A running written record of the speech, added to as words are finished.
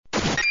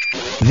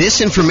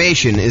This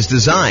information is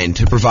designed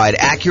to provide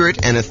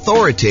accurate and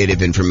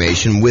authoritative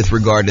information with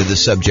regard to the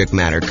subject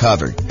matter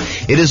covered.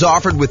 It is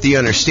offered with the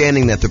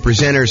understanding that the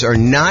presenters are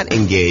not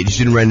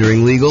engaged in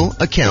rendering legal,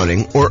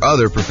 accounting, or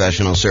other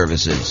professional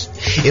services.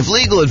 If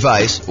legal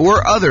advice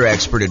or other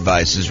expert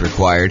advice is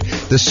required,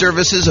 the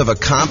services of a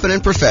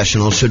competent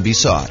professional should be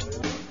sought.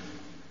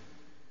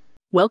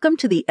 Welcome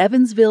to the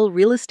Evansville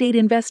Real Estate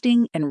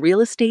Investing and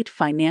Real Estate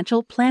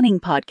Financial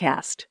Planning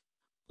Podcast.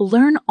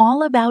 Learn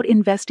all about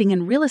investing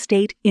in real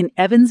estate in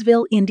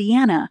Evansville,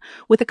 Indiana,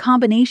 with a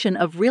combination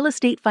of real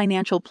estate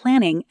financial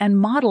planning and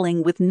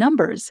modeling with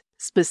numbers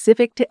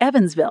specific to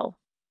Evansville,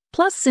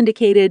 plus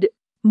syndicated,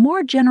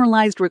 more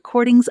generalized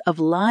recordings of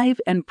live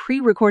and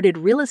pre-recorded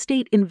real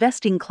estate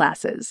investing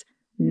classes,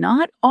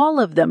 not all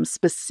of them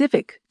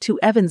specific to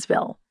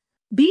Evansville.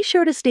 Be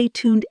sure to stay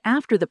tuned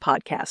after the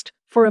podcast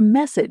for a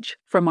message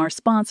from our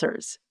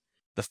sponsors.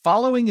 The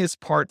following is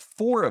part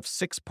 4 of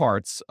 6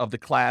 parts of the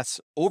class,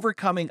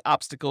 Overcoming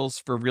Obstacles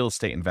for Real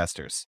Estate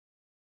Investors.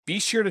 Be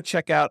sure to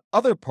check out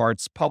other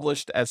parts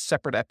published as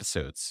separate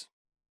episodes.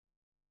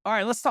 All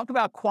right, let's talk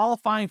about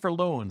qualifying for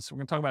loans. We're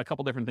going to talk about a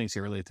couple different things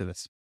here related to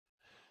this.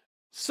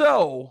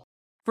 So,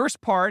 first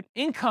part,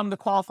 income to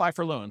qualify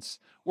for loans.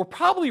 We're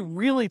probably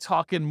really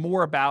talking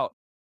more about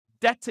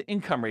debt to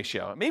income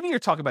ratio. Maybe you're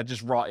talking about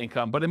just raw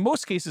income, but in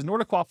most cases, in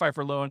order to qualify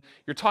for a loan,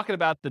 you're talking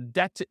about the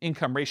debt to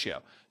income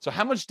ratio. So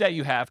how much debt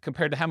you have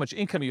compared to how much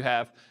income you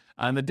have,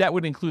 and the debt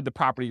would include the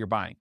property you're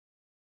buying.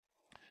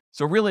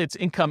 So really it's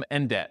income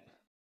and debt.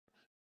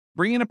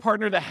 Bring in a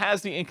partner that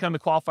has the income to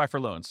qualify for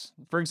loans.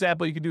 For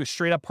example, you could do a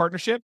straight up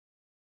partnership,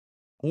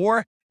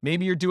 or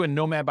maybe you're doing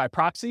nomad by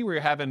proxy where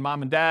you're having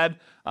mom and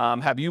dad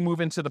have you move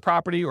into the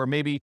property, or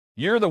maybe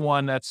you're the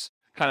one that's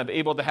kind of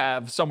able to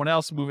have someone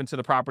else move into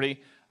the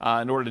property.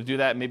 In order to do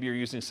that, maybe you're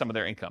using some of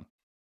their income.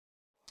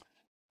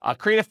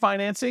 Creative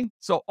financing.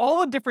 So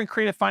all the different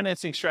creative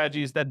financing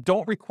strategies that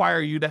don't require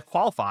you to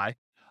qualify,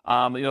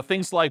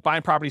 things like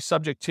buying properties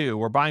subject to,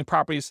 or buying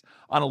properties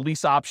on a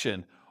lease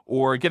option,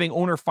 or getting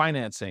owner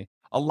financing.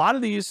 A lot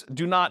of these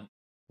do not,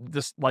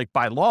 just like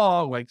by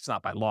law, like it's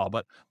not by law,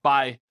 but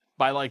by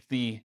like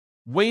the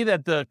way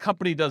that the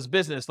company does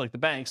business, like the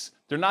banks,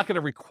 they're not going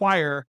to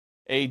require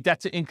a debt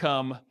to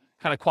income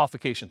kind of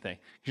qualification thing.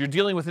 You're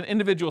dealing with an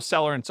individual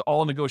seller and it's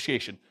all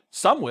negotiation.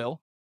 Some will,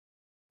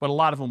 but a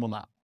lot of them will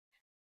not.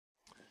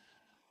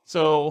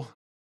 So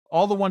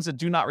all the ones that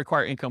do not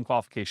require income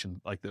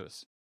qualification, like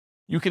those.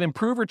 You can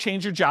improve or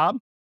change your job.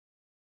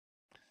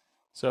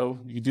 So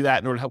you do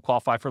that in order to help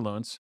qualify for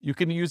loans. You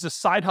can use a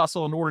side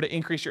hustle in order to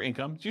increase your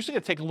income. It's usually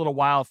going to take a little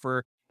while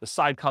for the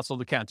side hustle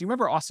to count. Do you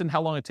remember, Austin,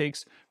 how long it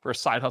takes for a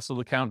side hustle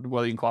to count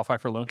whether you can qualify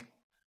for a loan?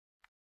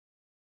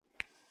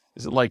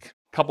 Is it like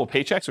couple of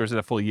paychecks, or is it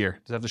a full year?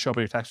 Does it have to show up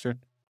on your tax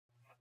return?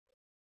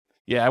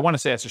 Yeah, I want to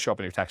say it has to show up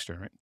on your tax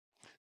return, right?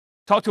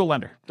 Talk to a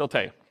lender. They'll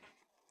tell you.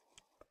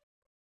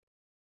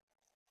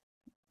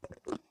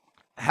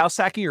 House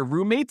hacking your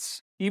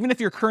roommates, even if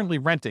you're currently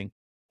renting.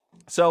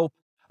 So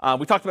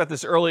we talked about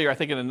this earlier, I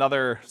think in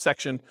another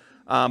section,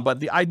 but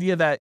the idea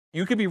that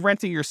you could be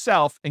renting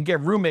yourself and get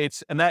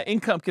roommates, and that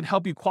income can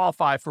help you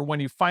qualify for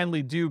when you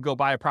finally do go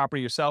buy a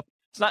property yourself.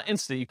 It's not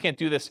instant. You can't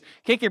do this.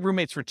 You can't get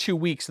roommates for 2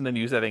 weeks and then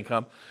use that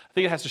income. I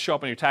think it has to show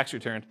up on your tax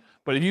return.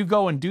 But if you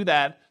go and do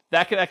that,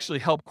 that could actually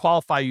help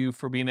qualify you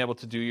for being able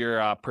to do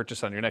your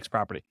purchase on your next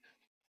property.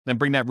 Then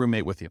bring that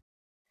roommate with you.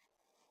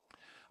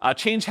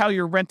 Change how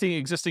you're renting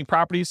existing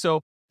properties.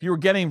 So if you were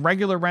getting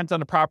regular rent on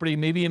a property,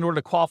 maybe in order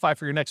to qualify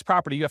for your next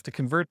property, you have to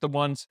convert the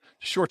ones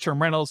to short-term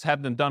rentals,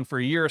 have them done for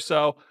a year or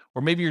so.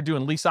 Or maybe you're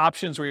doing lease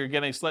options where you're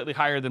getting slightly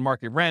higher than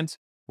market rent,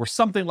 or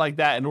something like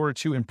that in order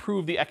to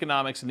improve the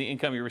economics and the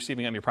income you're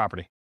receiving on your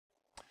property.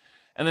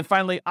 And then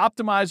finally,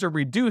 optimize or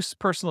reduce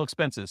personal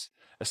expenses,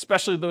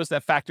 especially those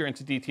that factor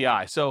into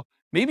DTI. So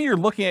maybe you're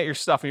looking at your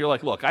stuff and you're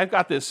like, look, I've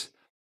got this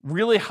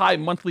really high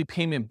monthly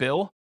payment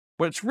bill,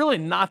 but it's really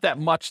not that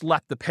much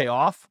left to pay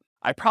off.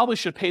 I probably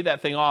should pay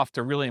that thing off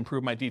to really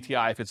improve my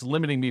DTI if it's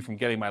limiting me from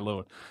getting my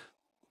loan.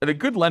 And a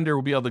good lender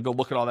will be able to go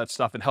look at all that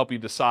stuff and help you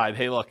decide,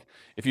 hey, look,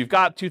 if you've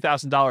got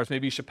 $2,000,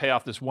 maybe you should pay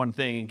off this one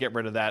thing and get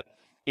rid of that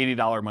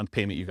 $80 a month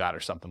payment you got or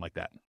something like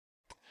that.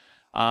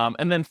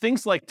 And then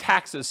things like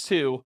taxes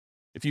too.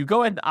 If you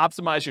go ahead and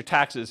optimize your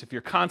taxes, if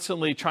you're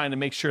constantly trying to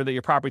make sure that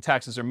your property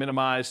taxes are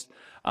minimized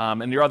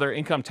and your other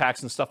income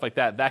tax and stuff like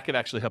that, that could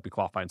actually help you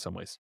qualify in some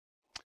ways.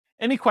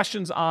 Any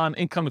questions on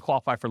income to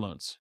qualify for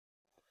loans?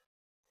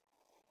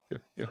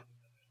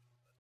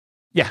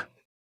 Yeah.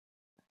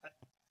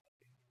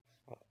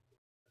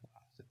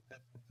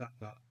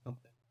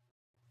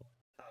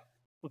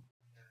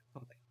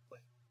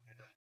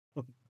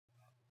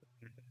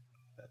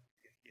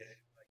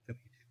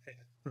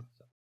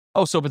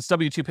 Oh, so if it's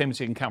W-2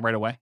 payments, you can count right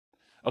away?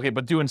 Okay,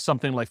 but doing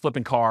something like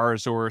flipping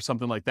cars or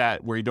something like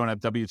that where you don't have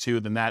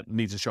W-2, then that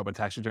needs to show up on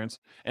tax returns.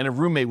 And a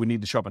roommate would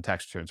need to show up on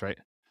tax returns, right?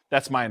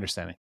 That's my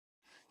understanding.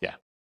 Yeah.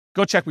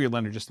 Go check with your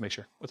lender just to make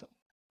sure. What's up?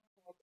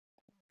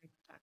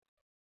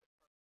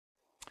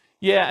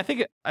 Yeah,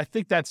 I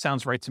think that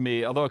sounds right to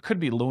me, although it could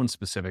be loan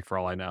specific for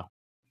all I know.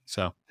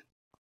 So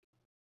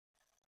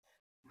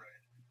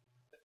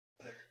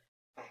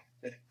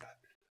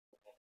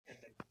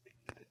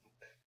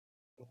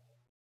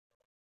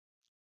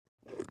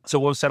So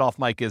what was set off,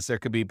 Mike, is there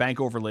could be bank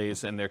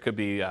overlays and there could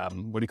be,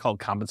 what do you call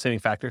compensating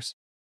factors?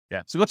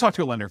 Yeah. So go talk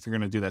to a lender if you're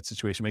going to do that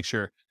situation. Make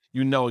sure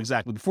you know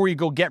exactly before you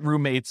go get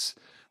roommates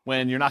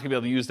when you're not going to be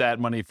able to use that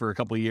money for a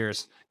couple of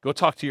years. Go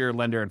talk to your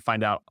lender and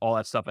find out all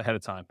that stuff ahead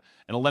of time.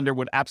 And a lender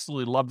would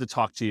absolutely love to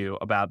talk to you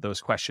about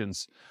those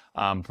questions,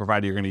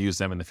 provided you're going to use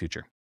them in the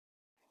future,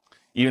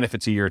 even if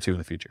it's a year or two in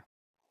the future.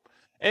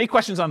 Any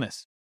questions on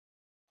this?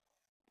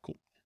 Cool.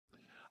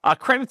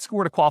 Credit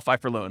score to qualify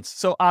for loans.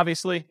 So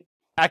obviously,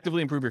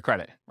 actively improve your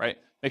credit, right?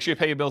 Make sure you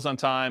pay your bills on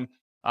time.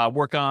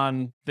 Work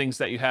on things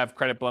that you have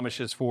credit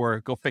blemishes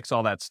for. Go fix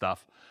all that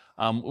stuff.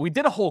 We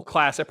did a whole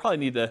class. I probably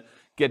need to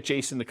get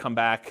Jason to come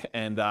back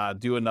and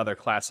do another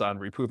class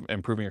on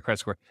improving your credit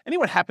score.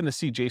 Anyone happen to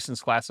see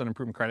Jason's class on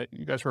improving credit?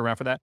 You guys were around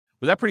for that?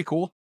 Was that pretty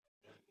cool?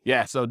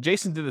 Yeah, so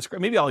Jason did this.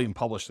 Maybe I'll even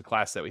publish the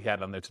class that we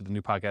had on there to the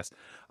new podcast.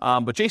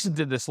 But Jason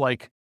did this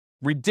like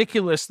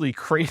ridiculously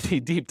crazy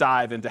deep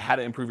dive into how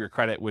to improve your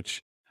credit,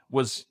 which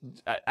was,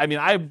 I mean,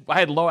 I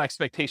had low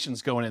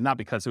expectations going in, not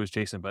because it was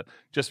Jason, but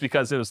just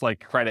because it was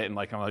like credit and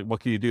like, I'm like, what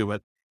can you do?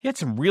 But he had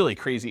some really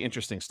crazy,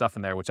 interesting stuff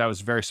in there, which I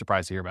was very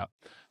surprised to hear about.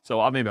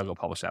 So maybe I'll go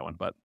publish that one.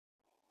 But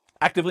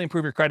actively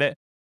improve your credit.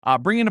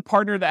 Bring in a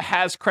partner that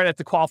has credit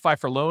to qualify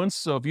for loans.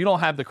 So if you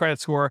don't have the credit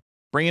score,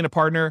 bring in a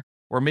partner,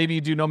 or maybe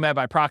you do Nomad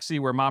by proxy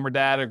where mom or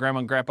dad or grandma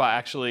and grandpa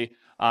actually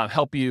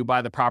help you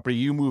buy the property.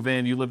 You move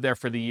in, you live there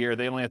for the year.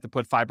 They only have to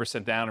put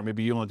 5% down, or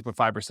maybe you only have to put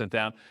 5%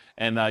 down,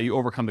 and you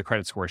overcome the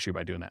credit score issue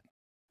by doing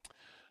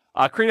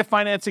that. Creative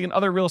financing and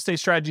other real estate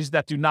strategies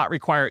that do not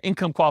require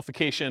income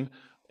qualification,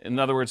 in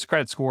other words,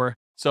 credit score.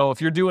 So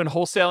if you're doing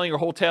wholesaling or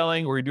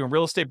wholetailing, or you're doing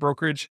real estate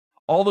brokerage,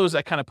 all those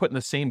I kind of put in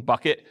the same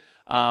bucket.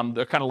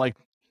 They're kind of like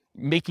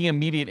making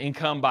immediate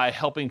income by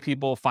helping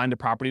people find a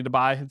property to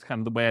buy. It's kind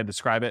of the way I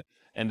describe it.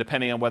 And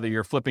depending on whether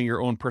you're flipping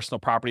your own personal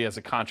property as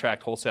a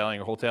contract, wholesaling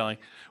or wholetailing,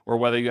 or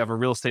whether you have a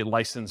real estate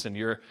license and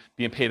you're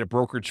being paid a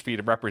brokerage fee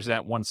to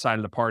represent one side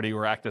of the party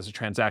or act as a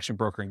transaction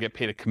broker and get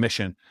paid a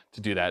commission to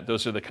do that.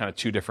 Those are the kind of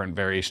two different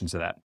variations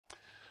of that.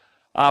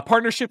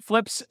 Partnership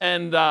flips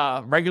and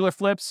regular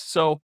flips.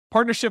 So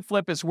partnership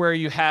flip is where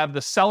you have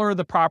the seller of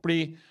the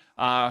property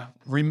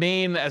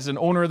remain as an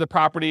owner of the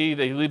property.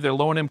 They leave their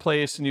loan in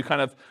place and you kind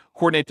of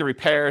coordinate the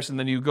repairs, and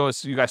then you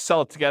guys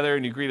sell it together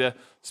and you agree to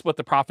split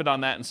the profit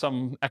on that in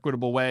some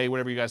equitable way,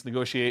 whatever you guys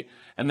negotiate.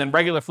 And then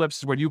regular flips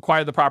is where you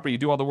acquire the property, you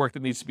do all the work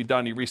that needs to be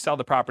done, you resell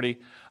the property.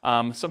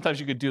 Sometimes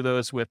you could do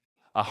those with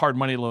hard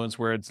money loans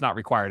where it's not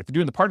required. If you're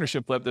doing the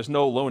partnership flip, there's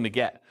no loan to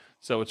get.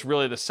 So it's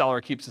really the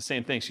seller keeps the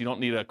same thing, so you don't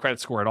need a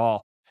credit score at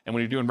all. And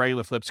when you're doing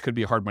regular flips, it could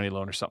be a hard money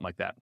loan or something like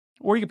that.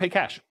 Or you can pay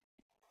cash.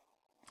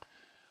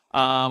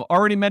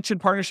 Already mentioned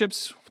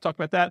partnerships. We'll talk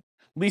about that.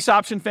 Lease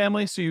option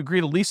family. So you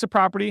agree to lease a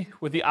property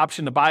with the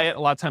option to buy it. A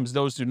lot of times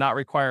those do not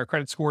require a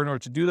credit score in order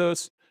to do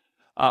those.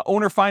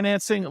 Owner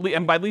financing.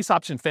 And by lease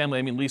option family,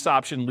 I mean lease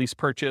option, lease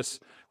purchase,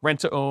 rent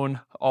to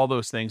own, all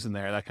those things in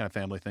there, that kind of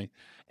family thing.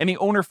 Any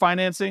owner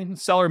financing,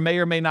 seller may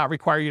or may not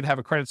require you to have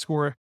a credit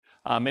score,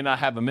 may not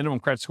have a minimum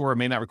credit score,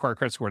 may not require a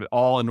credit score at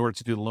all in order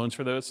to do the loans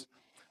for those.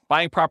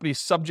 Buying properties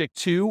subject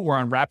to or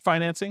on wrap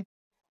financing.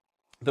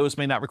 Those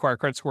may not require a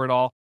credit score at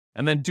all.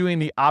 And then doing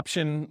the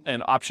option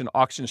and option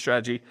auction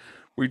strategy,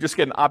 where you just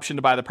get an option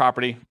to buy the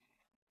property,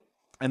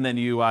 and then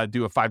you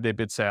do a 5-day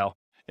bid sale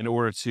in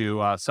order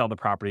to sell the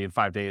property in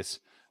 5 days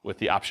with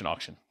the option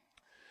auction.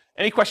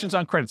 Any questions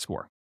on credit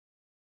score?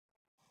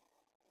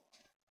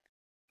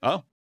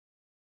 Oh.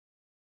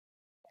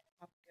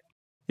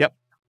 Yep.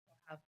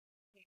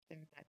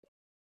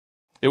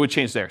 It would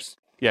change theirs.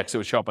 Yeah, because it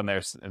would show up on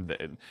theirs. And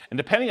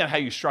depending on how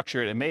you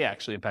structure it, it may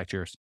actually impact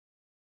yours.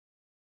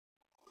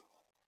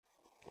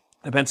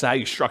 Depends on how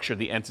you structure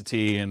the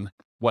entity and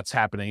what's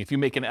happening. If you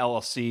make an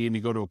LLC and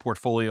you go to a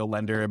portfolio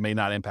lender, it may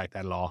not impact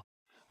that at all.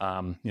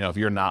 If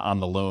you're not on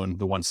the loan,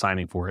 the one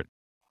signing for it.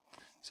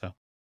 So,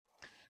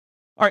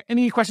 all right,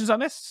 any questions on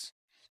this?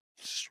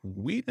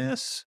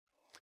 Sweetness.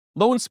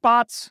 Loan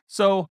spots.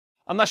 So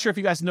I'm not sure if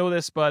you guys know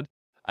this, but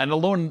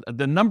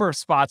the number of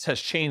spots has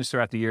changed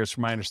throughout the years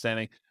from my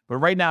understanding. But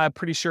right now, I'm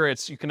pretty sure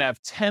you can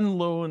have 10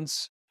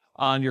 loans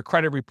on your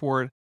credit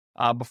report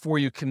before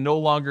you can no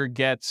longer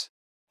get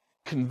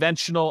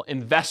conventional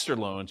investor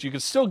loans. You can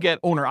still get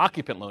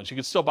owner-occupant loans. You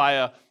can still buy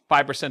a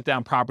 5%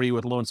 down property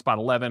with loan spot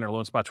 11 or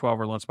loan spot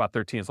 12 or loan spot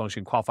 13 as long as you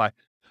can qualify.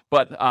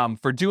 But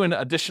for doing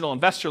additional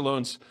investor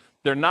loans,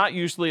 they're not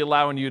usually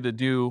allowing you to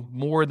do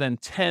more than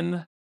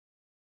 10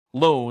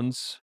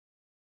 loans.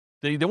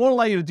 They won't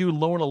allow you to do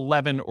loan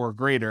 11 or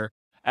greater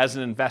as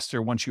an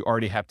investor once you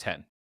already have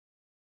 10.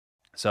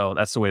 So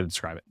that's the way to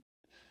describe it.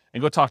 And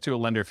go talk to a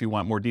lender if you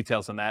want more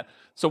details on that.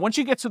 So once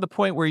you get to the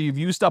point where you've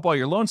used up all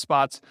your loan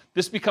spots,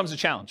 this becomes a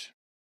challenge.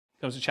 It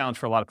becomes a challenge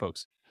for a lot of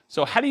folks.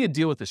 So how do you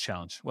deal with this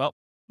challenge? Well,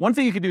 one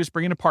thing you can do is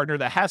bring in a partner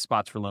that has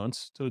spots for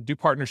loans. So do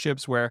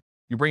partnerships where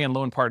you bring in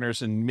loan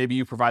partners and maybe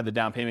you provide the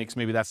down payment because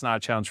maybe that's not a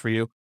challenge for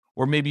you.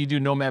 Or maybe you do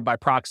Nomad by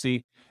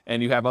proxy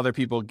and you have other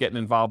people getting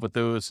involved with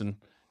those and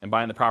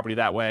buying the property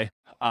that way.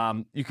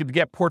 You could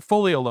get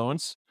portfolio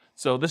loans.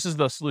 So this is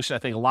the solution I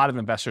think a lot of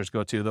investors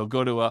go to. They'll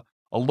go to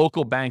a a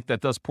local bank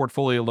that does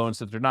portfolio loans,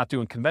 that they're not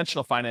doing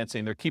conventional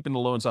financing. They're keeping the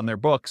loans on their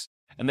books,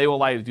 and they will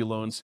allow you to do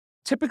loans.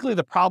 Typically,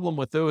 the problem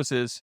with those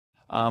is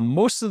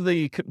most of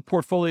the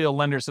portfolio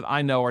lenders that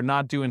I know are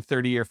not doing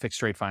 30-year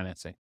fixed rate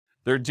financing.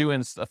 They're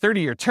doing a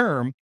 30-year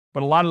term,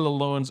 but a lot of the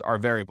loans are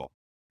variable.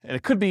 And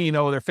it could be,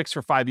 they're fixed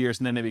for 5 years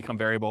and then they become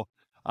variable.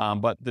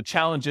 But the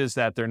challenge is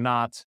that they're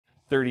not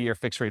 30-year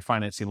fixed rate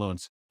financing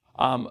loans.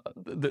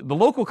 The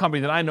local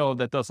company that I know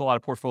that does a lot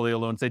of portfolio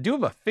loans, they do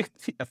have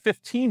a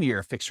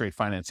 15-year fixed rate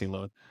financing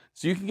loan.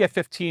 So you can get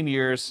 15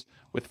 years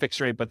with fixed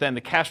rate, but then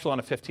the cash flow on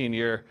a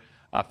 15-year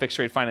fixed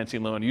rate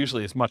financing loan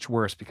usually is much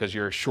worse because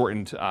your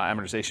shortened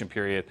amortization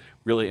period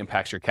really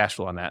impacts your cash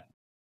flow on that.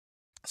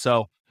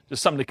 So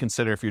just something to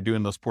consider if you're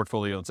doing those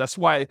portfolio loans. That's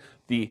why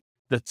the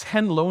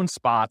 10 loan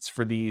spots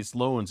for these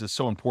loans is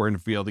so important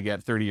to be able to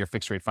get 30-year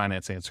fixed rate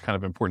financing. It's kind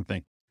of an important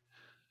thing.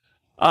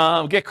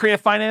 Get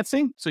creative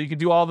financing. So you can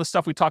do all the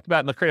stuff we talked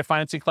about in the creative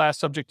financing class,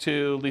 subject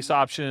to lease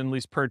option,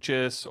 lease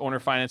purchase, owner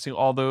financing,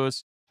 all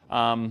those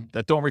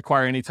that don't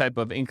require any type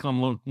of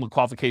income loan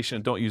qualification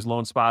and don't use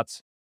loan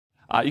spots.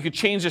 You could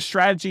change the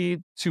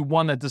strategy to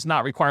one that does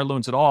not require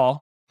loans at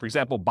all. For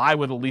example, buy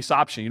with a lease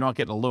option. You're not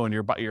getting a loan.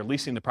 You're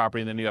leasing the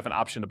property and then you have an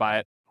option to buy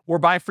it, or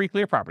buy free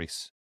clear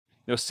properties.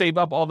 Save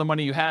up all the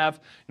money you have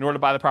in order to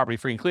buy the property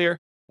free and clear,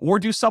 or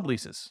do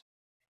subleases.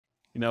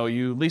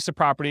 You lease a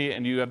property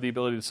and you have the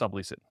ability to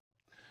sublease it.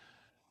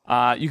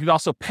 You can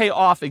also pay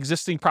off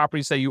existing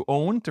properties that you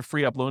own to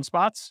free up loan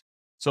spots.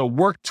 So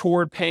work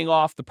toward paying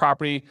off the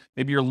property,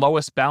 maybe your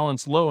lowest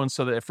balance loan,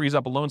 so that it frees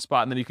up a loan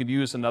spot, and then you could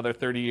use another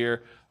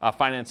 30-year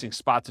financing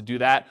spot to do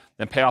that,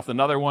 then pay off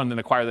another one, then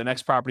acquire the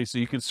next property. So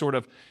you can sort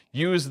of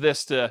use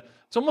this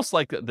it's almost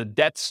like the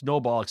debt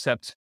snowball,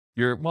 except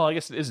I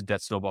guess it is a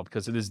debt snowball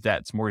because it is debt,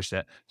 it's mortgage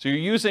debt. So you're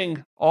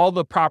using all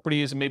the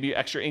properties and maybe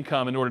extra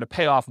income in order to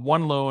pay off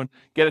one loan,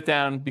 get it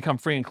down, become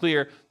free and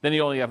clear. Then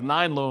you only have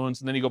 9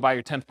 loans, and then you go buy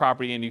your 10th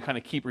property, and you kind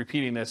of keep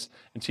repeating this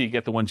until you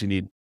get the ones you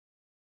need.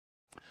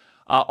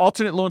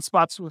 Alternate loan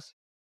spots with...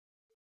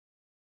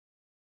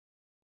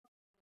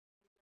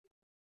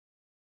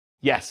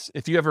 Yes,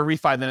 if you have a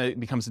refi, then it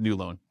becomes a new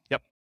loan.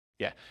 Yep,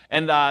 yeah.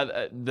 And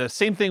the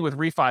same thing with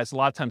refis. A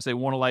lot of times they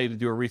won't allow you to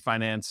do a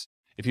refinance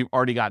if you've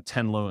already got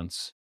 10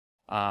 loans.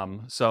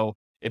 So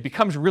it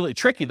becomes really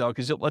tricky though,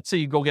 because let's say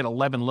you go get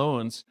 11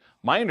 loans.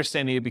 My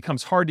understanding, it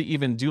becomes hard to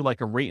even do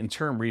like a rate and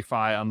term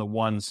refi on the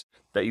ones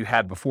that you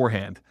had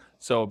beforehand.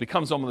 So it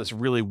becomes almost this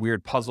really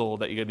weird puzzle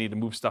that you need to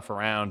move stuff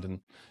around,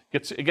 and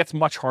it gets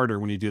much harder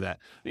when you do that.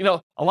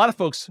 A lot of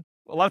folks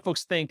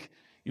think,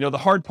 the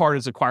hard part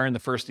is acquiring the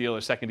first deal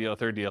or second deal or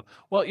third deal.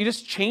 Well, you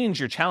just change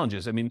your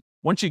challenges. I mean,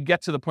 once you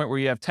get to the point where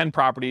you have 10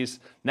 properties,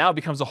 now it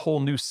becomes a whole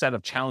new set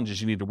of challenges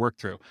you need to work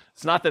through.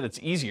 It's not that it's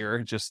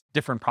easier, just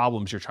different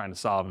problems you're trying to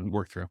solve and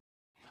work through.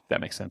 If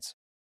that makes sense.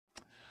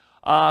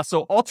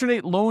 So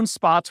alternate loan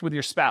spots with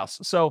your spouse.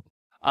 So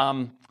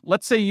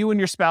let's say you and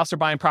your spouse are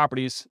buying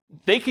properties.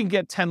 They can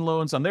get 10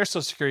 loans on their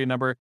Social Security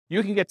number.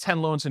 You can get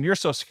 10 loans on your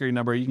Social Security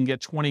number. You can get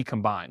 20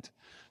 combined.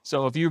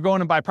 So if you're going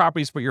to buy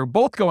properties, but you're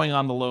both going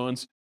on the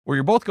loans, or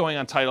you're both going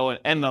on title and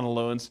end on the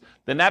loans,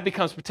 then that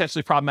becomes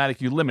potentially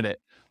problematic. You limit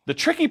it. The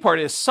tricky part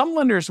is some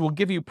lenders will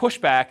give you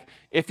pushback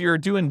if you're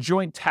doing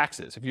joint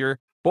taxes. If you're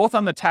both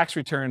on the tax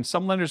return,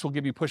 some lenders will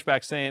give you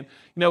pushback saying,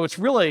 it's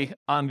really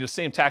on the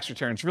same tax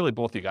return. It's really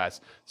both you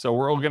guys. So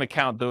we're all going to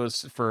count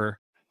those for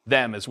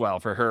them as well,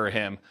 for her or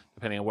him,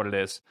 depending on what it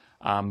is,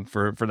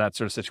 for that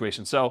sort of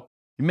situation. So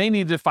you may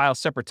need to file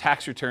separate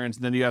tax returns,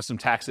 and then you have some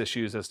tax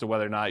issues as to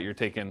whether or not you're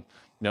taking,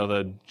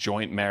 the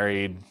joint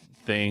married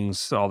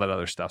things, all that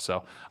other stuff.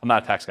 So I'm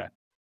not a tax guy.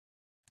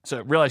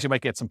 So realize you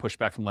might get some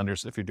pushback from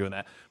lenders if you're doing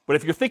that. But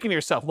if you're thinking to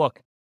yourself,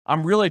 look,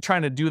 I'm really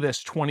trying to do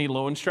this 20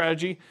 loan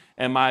strategy,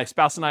 and my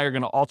spouse and I are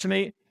going to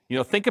alternate,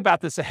 think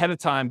about this ahead of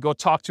time. Go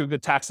talk to a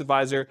good tax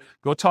advisor,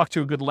 go talk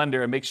to a good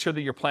lender, and make sure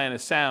that your plan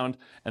is sound.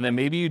 And then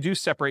maybe you do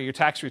separate your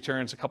tax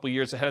returns a couple of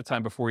years ahead of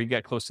time before you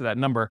get close to that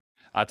number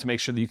to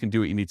make sure that you can do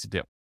what you need to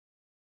do.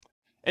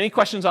 Any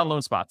questions on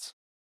loan spots?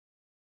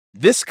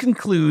 This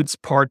concludes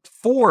part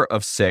 4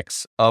 of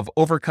 6 of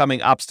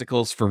Overcoming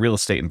Obstacles for Real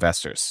Estate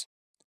Investors.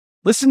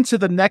 Listen to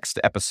the next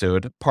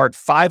episode, part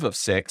 5 of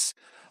 6,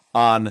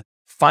 on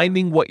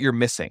finding what you're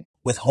missing.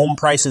 With home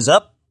prices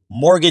up,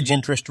 mortgage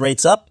interest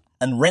rates up,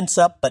 and rents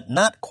up, but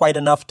not quite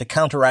enough to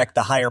counteract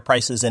the higher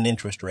prices and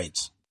interest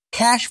rates.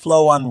 Cash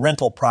flow on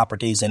rental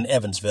properties in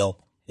Evansville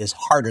is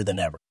harder than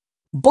ever.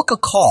 Book a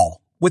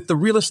call with the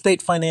Real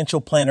Estate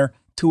Financial Planner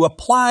to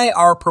apply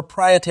our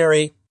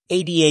proprietary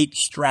 88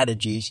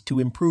 strategies to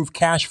improve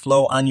cash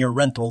flow on your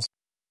rentals.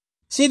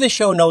 See the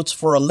show notes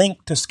for a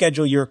link to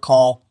schedule your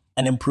call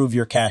and improve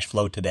your cash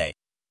flow today.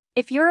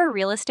 If you're a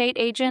real estate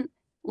agent,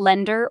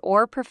 lender,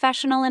 or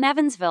professional in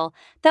Evansville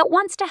that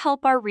wants to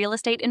help our real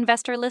estate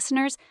investor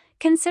listeners,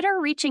 consider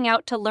reaching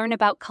out to learn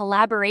about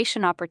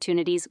collaboration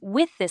opportunities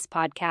with this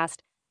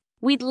podcast.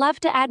 We'd love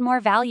to add more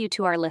value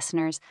to our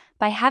listeners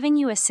by having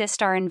you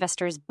assist our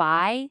investors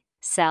buy,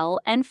 sell,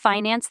 and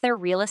finance their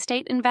real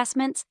estate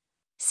investments.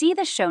 See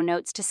the show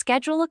notes to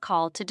schedule a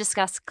call to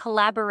discuss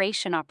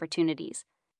collaboration opportunities.